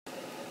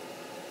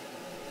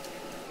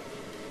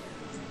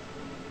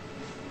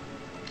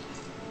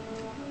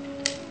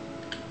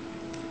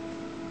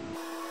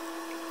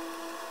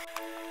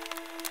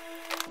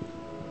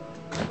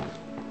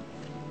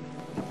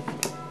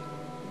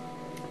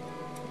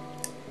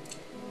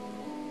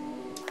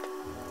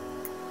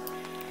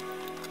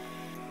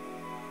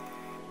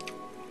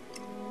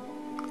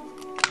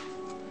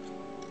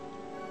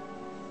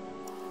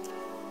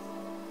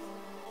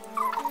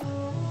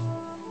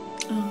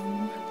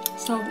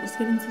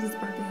get into this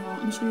birthday haul.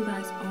 I'm gonna show you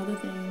guys all the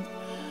things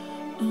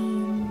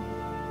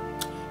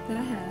that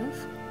I have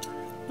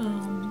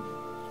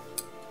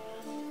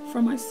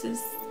from my sis.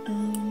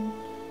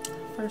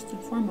 First and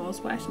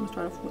foremost, well, actually, I'm gonna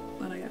start off with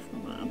what I got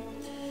from my mom.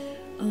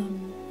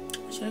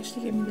 She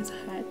actually gave me this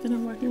hat that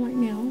I'm rocking right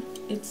now.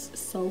 It's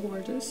so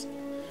gorgeous,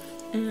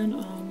 and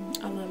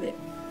I love it.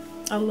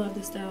 I love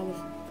this style of,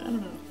 I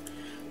don't know,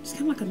 it's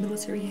kind of like a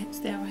military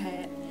style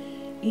hat,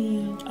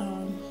 and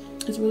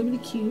it's really, really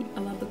cute. I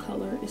love the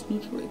color. It's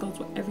neutral. It goes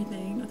with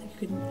everything. I think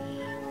you can,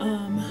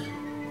 I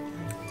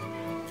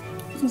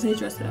was gonna say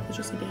dress it up or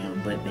dress it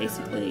down, but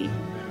basically,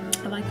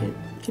 I like it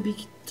to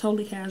be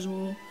totally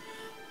casual,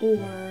 or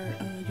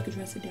you could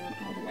dress it down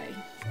all the way.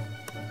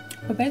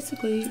 But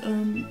basically,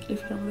 if you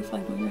don't really feel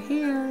like doing your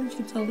hair, you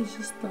can totally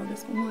just throw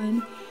this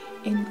on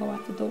and go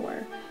out the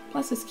door.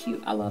 Plus, it's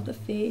cute. I love the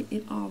fit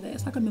and all that.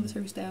 It's like a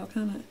military style,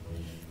 kind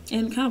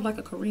of like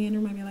a Korean,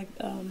 or maybe like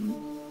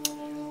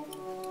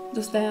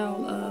the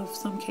style of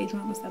some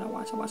K-dramas that I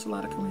watch. I watch a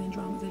lot of Korean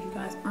dramas. If you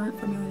guys aren't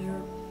familiar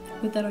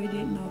with that or you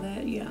didn't know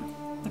that, yeah,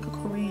 like a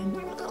Korean.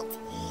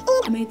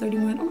 I made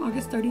 31 on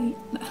August 2nd.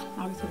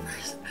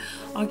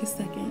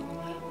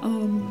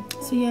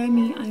 So yeah, I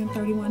am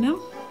 31 now,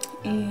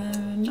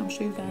 and I'll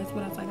show you guys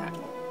what else I got.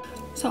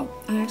 So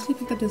I actually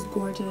picked up this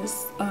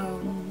gorgeous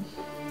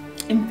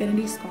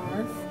infinity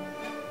scarf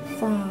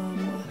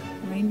from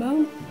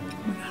Rainbow. Oh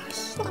my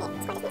gosh.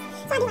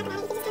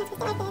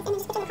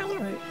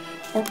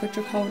 Or put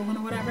your coat on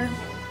or whatever.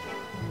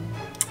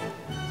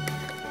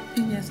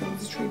 And yes, it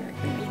was a tree back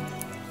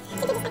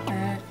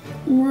there.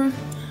 Or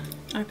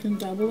I can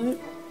double it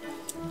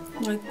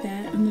like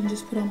that and then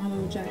just put on my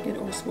little jacket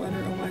or sweater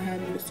or what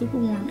have you. It's super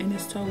warm and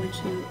it's totally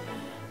cute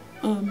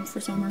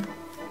for summer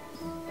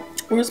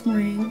or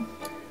spring.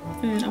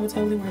 And I would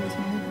totally wear this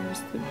one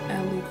just to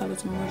add a little color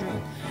to my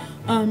wardrobe.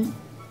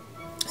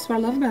 So what I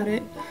love about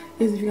it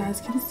is, if you guys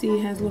can see,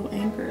 it has little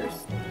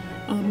anchors.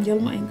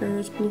 Yellow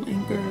anchors, blue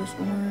anchors,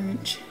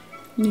 orange,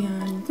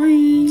 neon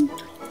green.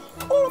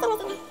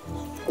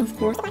 Of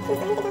course.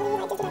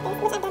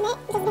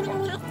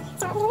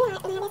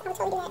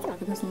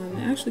 This one,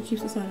 it actually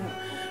keeps the sun out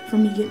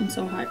from me getting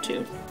so hot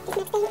too.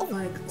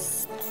 Like,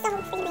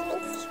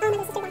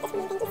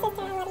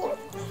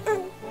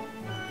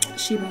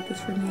 she bought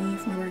this for me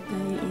for my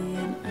birthday,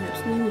 and I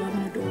absolutely love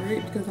and adore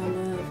it because I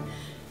love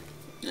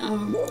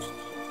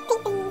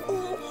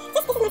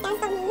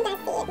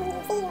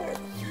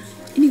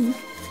anyway,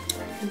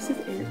 this is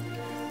it.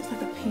 It's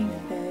like a pink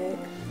bag,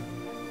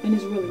 and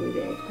it's really, really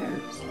big.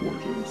 It's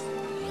gorgeous.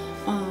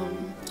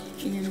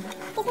 And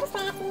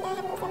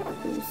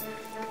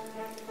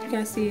you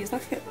guys see, it's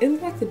like it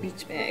looks like the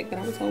beach bag, but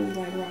I would totally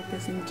like rock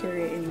this and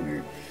carry it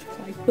anywhere,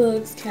 so like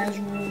books,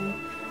 casual,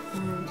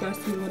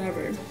 dressy,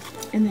 whatever.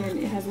 And then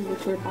it has a little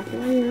clear pocket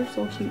right here,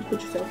 so you can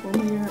put your cell phone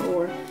in there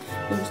or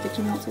little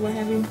sticky notes or what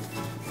have you.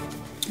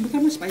 Look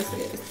how much space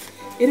it is.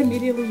 It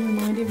immediately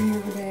reminded me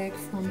of a bag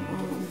from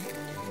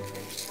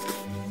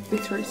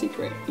Victoria's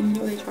Secret. And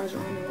you know they charge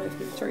your own like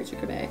Victoria's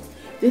Secret bags.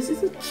 This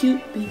is a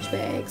cute beach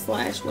bag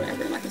slash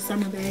whatever, like a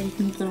summer bag you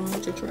can put on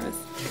with your dress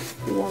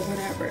or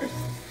whatever,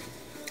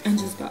 and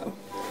just go.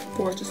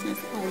 Gorgeousness.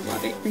 I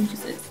love it. Thank you,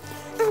 sis.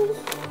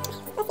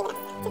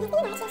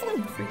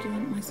 I'm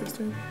freaking my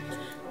sister.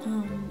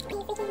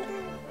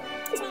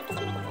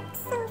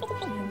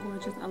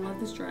 Gorgeous. I love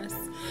this dress.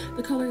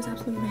 The color is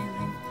absolutely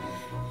amazing.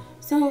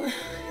 So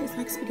it's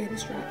like spaghetti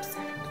straps,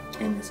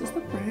 and this is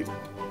the print.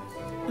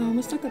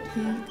 It's like a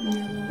pink and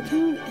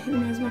yellow. It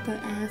reminds me of like an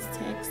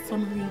Aztec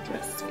summery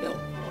dress feel.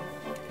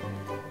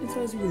 It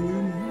says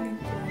warm and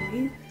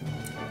flowy,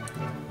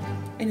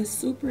 and it's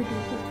super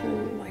duper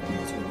cool. Like when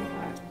it's really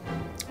hot.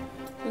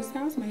 This is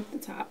how it's made at the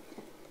top,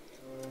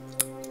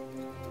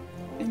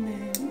 and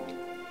then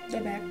the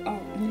back. Oh,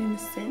 and then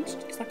it's cinched.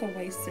 It's like a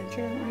waist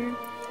cincher right here,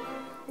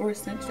 or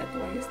it's cinched at the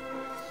waist,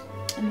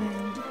 and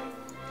then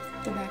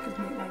the back is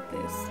made like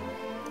this.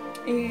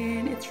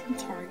 And it's from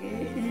Target,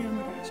 and oh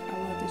my gosh, I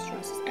love this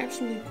dress. It's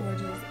absolutely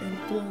gorgeous and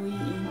flowy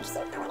and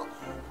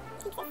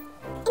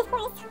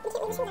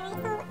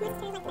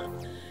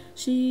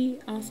she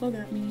also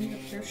got me a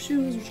pair of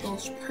shoes which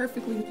goes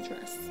perfectly with the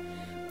dress.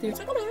 This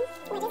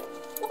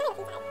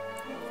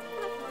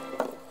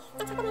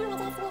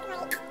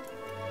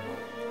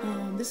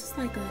is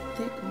like a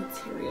thick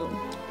material.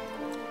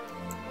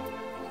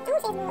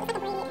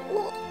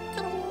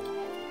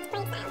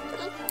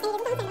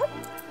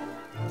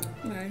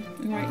 Okay,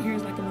 and right here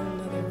is like a little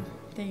leather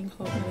thing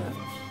holding it up.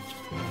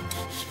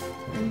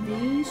 And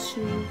these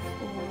shoes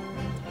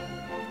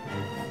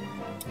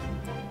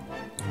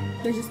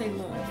they just say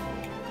love.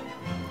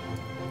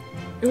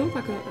 It looks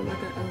like a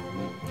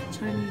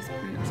Chinese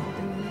print or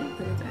something on it,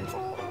 but it's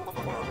actually.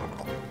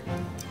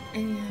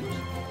 And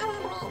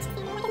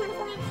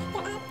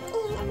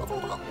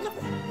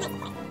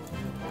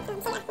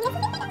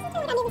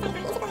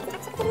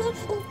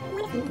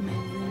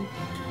amazing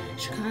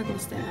Chicago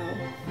style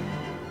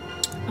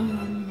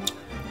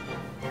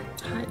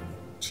hot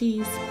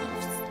cheese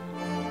puffs.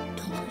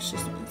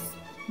 Deliciousness.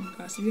 my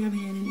gosh, if you haven't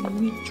had it,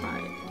 you need to try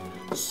it.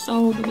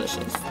 So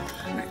delicious.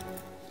 Okay.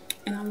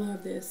 And I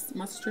love this.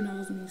 My sister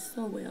knows me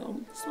so well.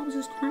 So I was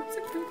just crying. I was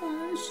like, oh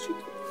my gosh, she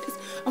got this.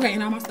 Okay,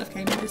 and all my stuff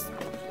came in this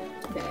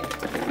bag.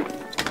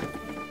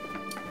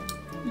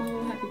 My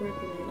little happy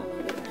birthday bag. I love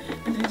it.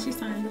 And then she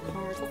signed the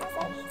card. So happy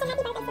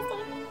birthday, sister.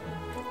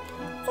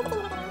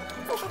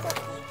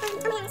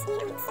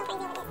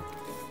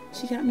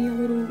 She got me a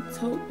little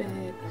tote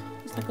bag.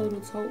 It's like a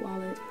little tote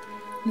wallet.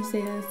 And it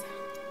says,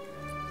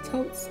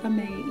 Totes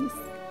Amaze.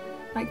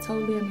 Like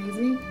totally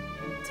amazing.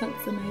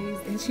 Totes Amaze.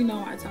 And she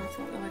know I talk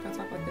like that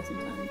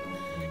sometimes.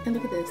 And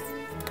look at this.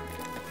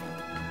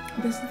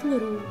 This is a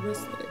little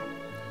wristlet.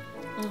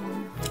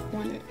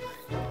 On it.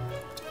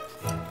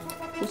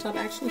 Which I've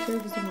actually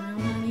heard is around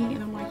honey.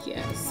 And I'm like,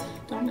 yes.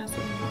 Don't mess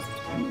with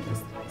me.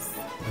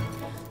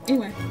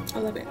 Anyway, I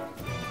love it.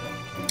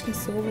 It's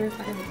silver. It's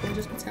like a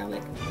gorgeous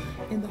metallic.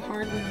 And the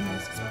hardware on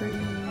this is pretty.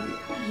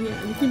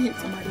 Yeah, you can hit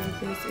somebody with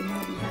this and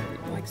you'll be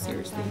hurt. Like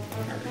seriously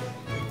hurt.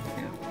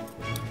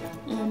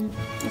 Now,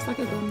 it's like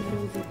a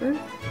gunmetal zipper.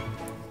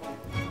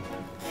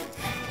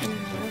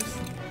 Yes.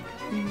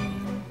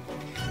 And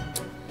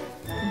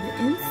the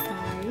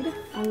inside,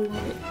 I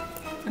love it.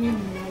 I mean,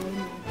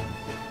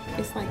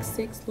 it's like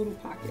 6 little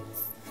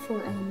pockets for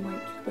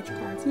like put your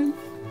cards in.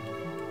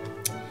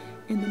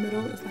 In the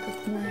middle is like a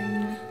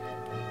coin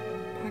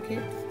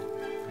pocket.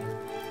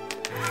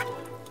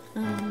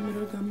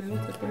 Little gunmetal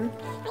zipper.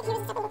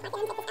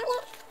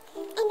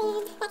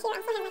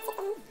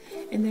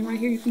 And then right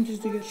here you can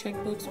just do your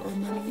checkbooks or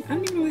money. I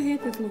didn't even know I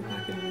had this little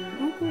pocket in there.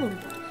 Oh cool.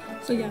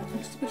 So yeah, you can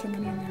just put your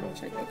money in there or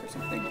checkbook or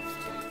something.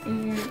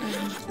 And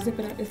zip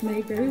it up. It's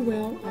made very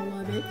well. I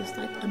love it. It's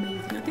like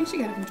amazing. I think she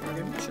got it from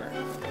Target, I'm not sure.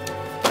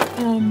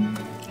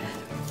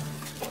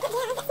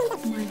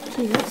 My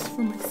gifts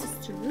from my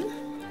sister.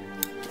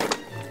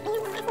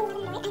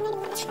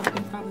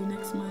 Shopping probably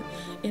next month.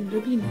 And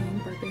it'll be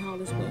named birthday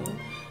haul as well.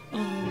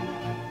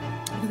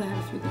 Because I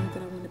have a few things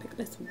that I want to pick up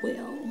as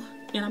well.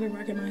 And I've been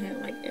rocking my head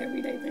like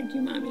every day. Thank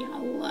you, mommy. I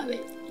love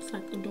it. It's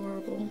like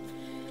adorable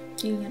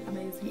and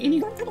amazing.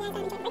 Anyway, see you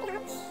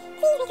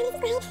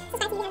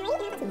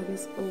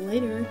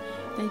later.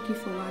 Thank you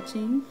for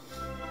watching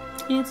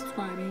and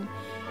subscribing.